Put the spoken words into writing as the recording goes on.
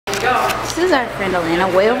This is our friend Alana,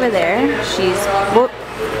 way over there. She's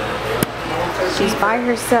by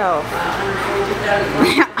herself.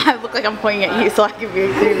 I look like I'm pointing at you so I can be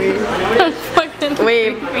creepy.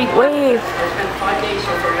 Wave.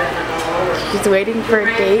 She's waiting for a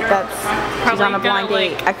date. She's on a blind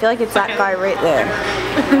date. I feel like it's that guy right there.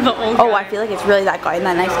 The old guy. Oh, I feel like it's really that guy in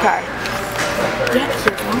that nice car. Get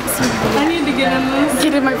here. I need to get in this.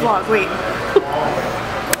 Get in my vlog. Wait.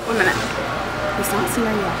 1 minute. He's not seen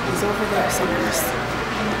her yet. He's over there somewhere.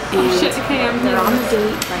 And shit, okay, I'm they're on a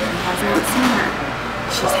date, but he hasn't seen her.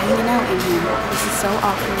 She's hanging out in here. This is so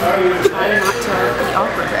awkward. I'm gonna try not to be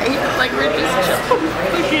awkward, right? Like we're just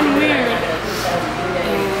fucking weird.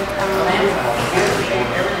 And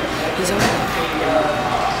he's over there.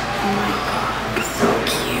 Oh my god, he's so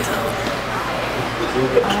cute.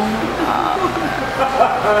 Oh my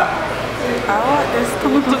god. I want this to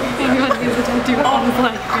Look, think about these tattoo on the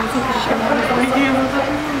black.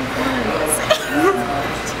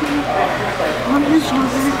 on his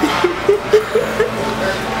shoulder.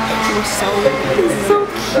 You're so cute.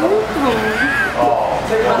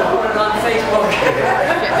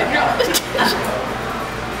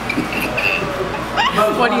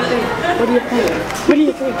 What do you think? What do you think? What do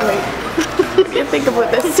you think, Blake? What do you think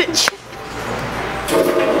about this situation?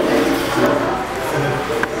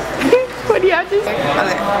 What do you have to say?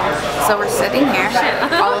 Okay, so we're sitting here,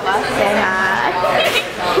 all of us, and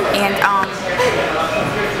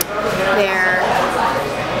they're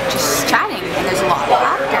just chatting, and there's a lot of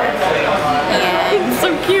laughter, and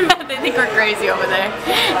So cute. they think we're crazy over there,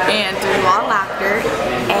 and there's a lot of laughter,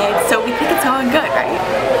 and so we think it's going good, right?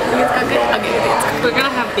 You think it's going good? Okay, it's going We're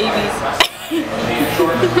gonna have babies.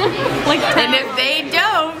 Like 10. And if they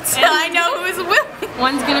don't, I know who's willing.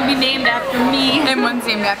 One's gonna be named after me. And one's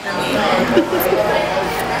named after me.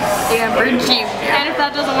 Amber Jr. And if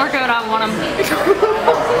that doesn't work out, I want them.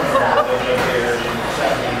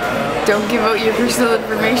 Don't give out your personal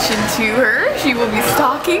information to her. She will be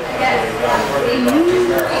stalking.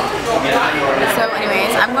 So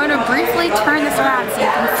anyways, I'm going to briefly turn this around so you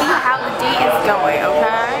can see how the date is going,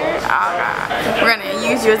 okay? Okay. We're going to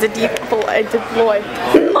use you as a deploy.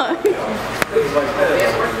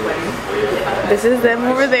 This is them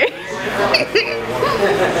over there.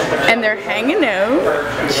 And they're hanging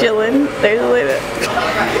out, chilling. There's a little.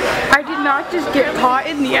 I did not just get caught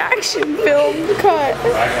in the action film cut.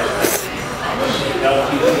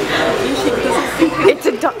 It's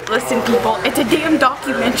a listen, people. It's a damn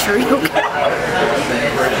documentary, okay?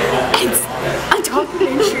 It's a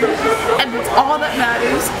documentary, and it's all that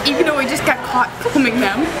matters. Even though I just got caught filming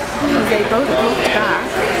them, they both looked back.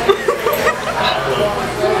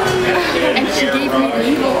 And she gave me the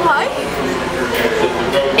evil eye.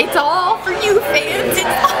 It's all for you fans. It's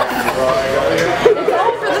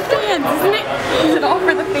all for the fans, isn't it? Is it all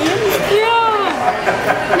for the fans? Yeah.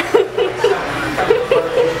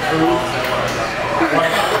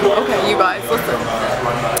 Okay, you guys, listen.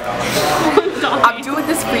 I'm doing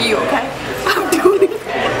this for you, okay? I'm doing it.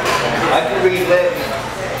 I can read lips.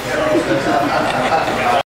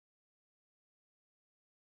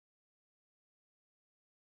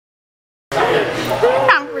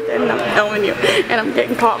 I'm pretending I'm filming you, and I'm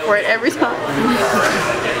getting caught for it every time.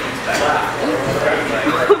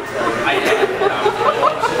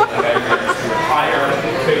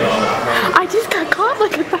 I just got caught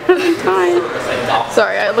like 1,000 times.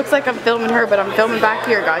 Sorry, it looks like I'm filming her, but I'm filming back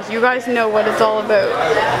here, guys. You guys know what it's all about.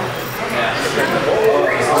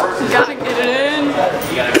 Gotta get it in.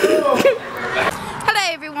 Hello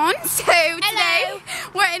everyone, so today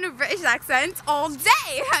we're in a British accent all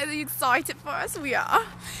day. How excited for us we are.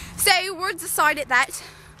 So we decided that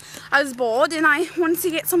I was bored and I wanted to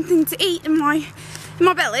get something to eat in my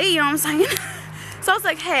belly, you know what I'm saying? So I was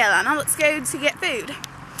like, hey Alana, let's go to get food.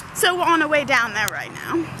 So we're on our way down there right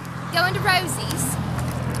now. Going to Rosie's.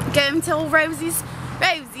 Going to Rosie's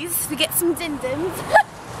to get some din-dins.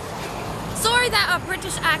 Sorry that our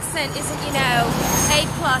British accent isn't, you know, A+.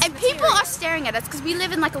 And people are staring at us because we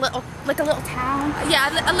live in like a little town.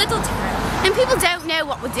 Yeah, a little town. And people don't know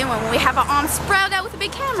what we're doing when we have our arms spread out with a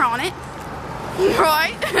big camera on it.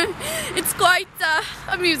 Right? It's quite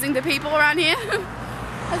amusing to people around here.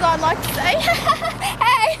 As I'd like to say.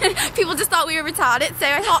 Hey! People just thought we were retarded, so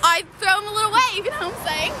I thought I'd throw them a little wave, you know what I'm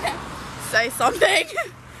saying? Say something.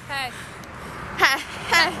 Hey.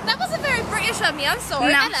 Hey. That wasn't very British of me, I'm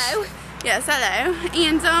sorry. No. Hello. Yes, hello.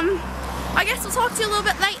 And I guess we'll talk to you a little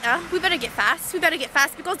bit later. We better get fast.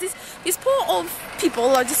 Because these poor old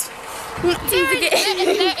people are just wanting to get in.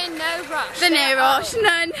 They're in no rush. They're no rush,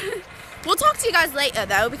 none. We'll talk to you guys later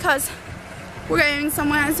though, because we're going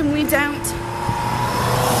somewhere and we don't.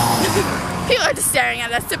 People are just staring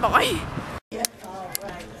at us to buy.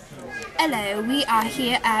 Hello, we are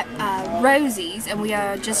here at Rosie's and we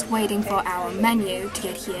are just waiting for our menu to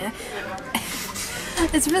get here.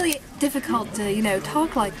 It's really difficult to, you know,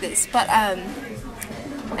 talk like this, but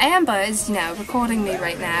Amber is, you know, recording me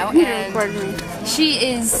right now and she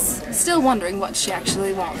is still wondering what she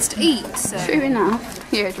actually wants to eat, so... True enough.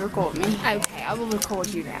 Here to record me. Okay, I will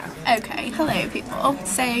record you now. Okay, hello people.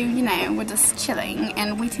 So, you know, we're just chilling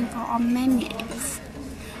and waiting for our menus.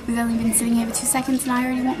 We've only been sitting here for 2 seconds and I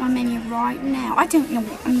already want my menu right now. I don't know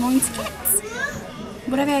what I'm going to get.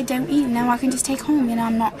 Whatever I don't eat now I can just take home. You know,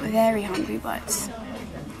 I'm not very hungry, but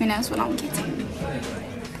who knows what I'm getting.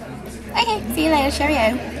 Okay, see you later,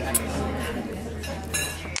 cheerio.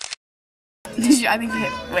 Did you, I think you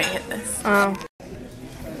hit, wait, hit this. Oh.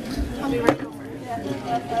 I'll be right over.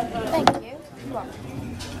 Thank you. You're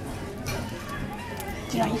welcome.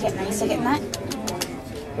 Do you know what you're getting? Are you still getting that?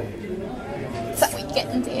 Is that what you're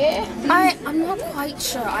getting, dear? I'm not quite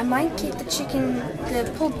sure. I might get the chicken,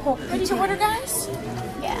 the pulled pork. Ready to order, guys?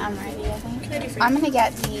 Yeah, I'm ready, I think. I'm gonna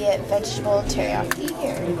get the vegetable teriyaki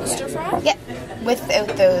here. Stir fry? Yeah, without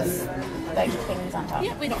those, like, things on top.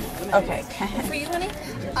 Yeah, we don't. Okay. For you, honey?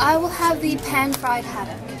 I will have the pan-fried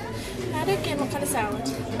haddock. Haddock and what kind of salad?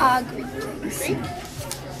 Greek, please. Greek?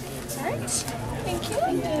 Alright. Thank you.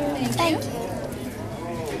 Thank you.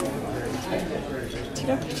 Do you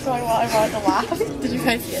know why I wanted to laugh? Did you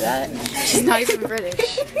guys hear that? She's not even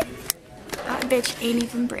British. That bitch ain't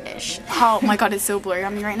even British. Oh my god, it's so blurry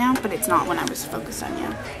on me right now, but it's not when I was focused on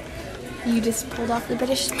you. You just pulled off the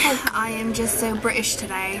British head. I am just so British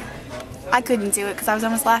today. I couldn't do it because I was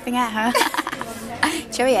almost laughing at her.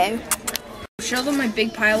 Cheerio. Show them my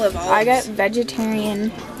big pile of olives. I got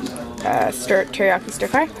vegetarian teriyaki stir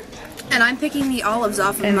fry. And I'm picking the olives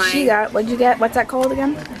off of And my... she got, what'd you get? What's that called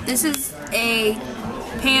again? This is a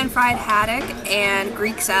pan-fried haddock and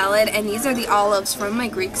Greek salad, and these are the olives from my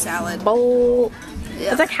Greek salad. Bowl.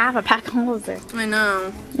 Yeah. It's like half a pack of olives there. I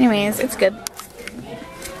know. Anyways, it's good.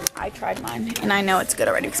 I tried mine, and I know it's good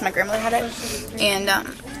already because my grandmother had it, and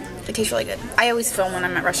it tastes really good. I always film when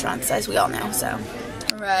I'm at restaurants, as we all know, so.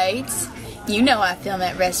 Right. You know I film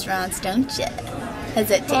at restaurants, don't you? How's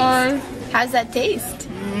that taste? How's that taste?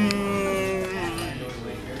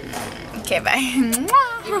 Okay, bye.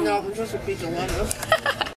 Hello, beautiful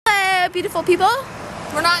people.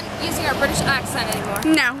 We're not using our British accent anymore.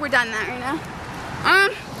 No, we're done that right now.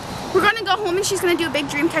 We're gonna go home and she's gonna do a big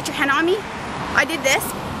dream catcher henna on me. I did this.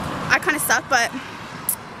 I kind of suck, but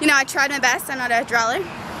you know, I tried my best. I'm not a drawer.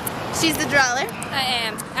 She's the drawer. I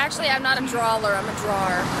am. Actually, I'm not a drawer. I'm a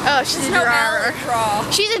drawer. Oh, she's a drawer. Draw.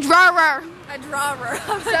 She's a drawer. A drawer.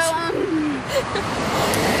 So,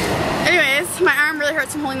 anyways, my arm really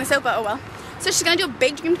hurts from holding this out, but oh well. So she's gonna do a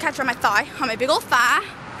big dream catcher on my thigh, on my big old thigh.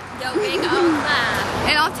 Yo, big old thigh.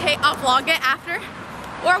 And I'll vlog it after,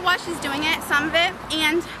 or while she's doing it, some of it,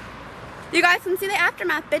 and you guys can see the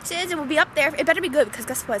aftermath, bitches. It will be up there. It better be good, because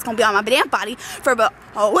guess what? It's gonna be on my damn body for about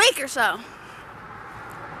a week or so.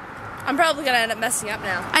 I'm probably gonna end up messing up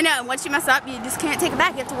now. I know, once you mess up, you just can't take it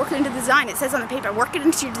back. You have to work it into the design. It says on the paper, work it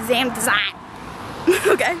into your damn design.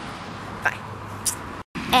 Okay, bye.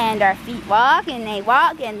 And our feet walk, and they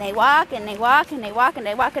walk, and they walk, and they walk, and they walk, and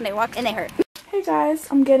they walk, and they walk, and they hurt. Hey guys,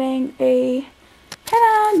 I'm getting a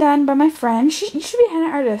henna done by my friend. You should be a henna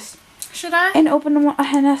artist. Should I? And open a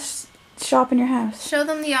henna shop in your house. Show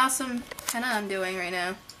them the awesome henna I'm doing right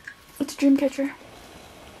now. It's a dream catcher.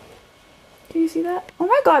 Can you see that? Oh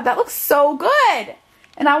my god, that looks so good!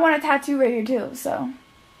 And I want a tattoo right here too, so.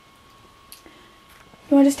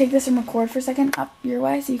 You want to just take this and record for a second up your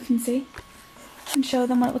way so you can see? And show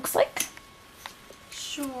them what it looks like?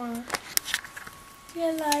 Sure.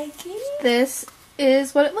 You like it? This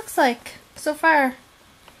is what it looks like so far.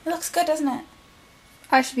 It looks good, doesn't it?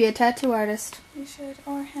 I should be a tattoo artist. You should,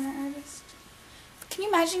 or a henna artist. Can you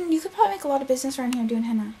imagine? You could probably make a lot of business around here doing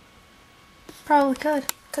henna. Probably could.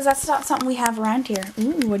 Because that's not something we have around here.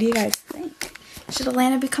 Ooh, what do you guys think? Should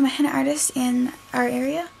Alana become a henna artist in our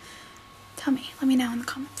area? Tell me. Let me know in the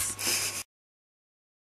comments.